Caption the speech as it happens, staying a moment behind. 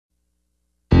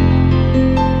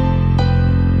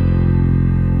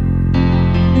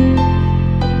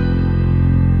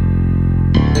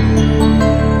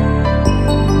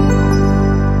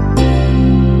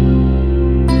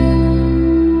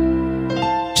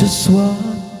Just what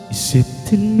is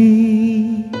it in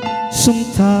me?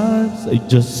 Sometimes I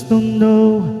just don't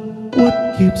know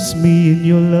what keeps me in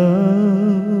your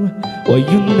love. Why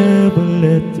you never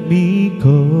let me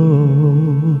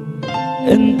go.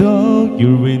 And though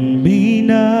you're in me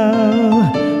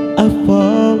now, I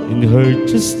fall and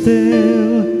hurt you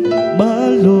still. My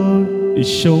Lord, please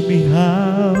show me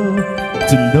how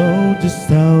to know just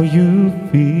how you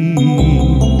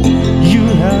feel. You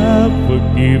have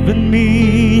forgiven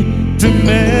me too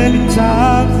many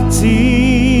times it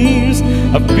seems.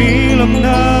 I feel I'm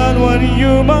not what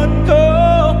you might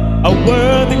call a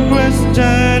worthy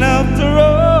Christian after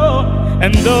all.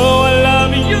 And though I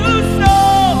love you so,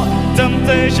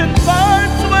 temptation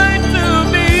finds way to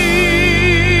me.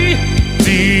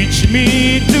 Teach me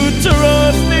to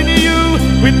trust in you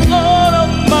with all of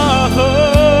my heart,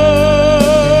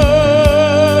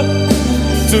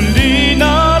 to lean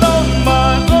out on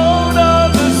my own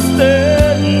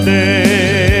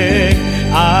understanding.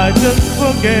 I just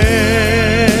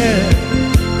forget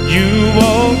you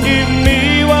won't give me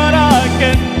what I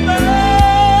can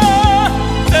bear.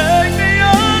 Take me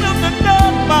out of the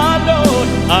dark, my Lord,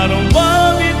 I don't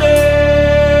want to be there.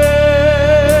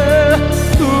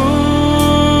 Ooh,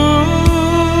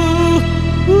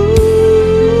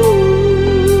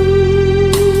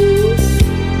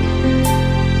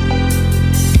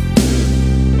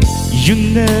 You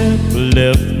never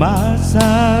left my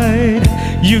side.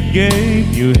 You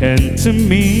gave your hand to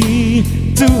me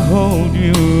to hold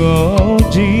you, oh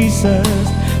Jesus.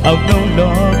 I'm no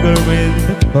longer in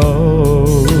the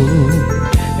cold,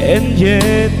 and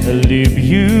yet I leave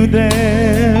you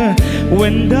there.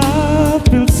 When I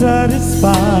feel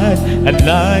satisfied, I'd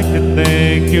like to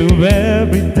thank you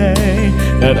every day,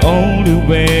 not only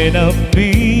when I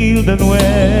feel that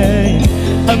way.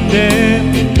 And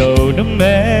then you know the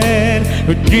man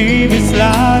who gave his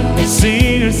life for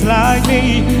sinners like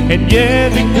me, and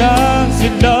yet because he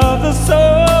loved us so,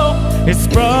 His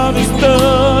promised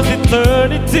us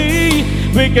eternity.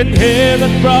 We can hear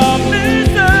that promise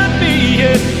and be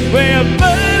it. We have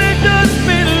better just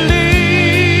believe.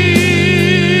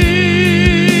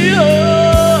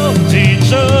 Oh,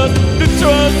 teach us to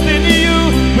trust in you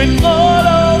with all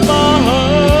of our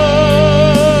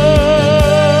heart,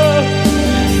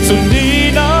 to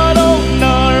lean not on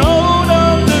our own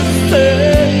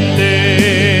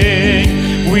understanding.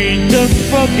 We just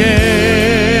forget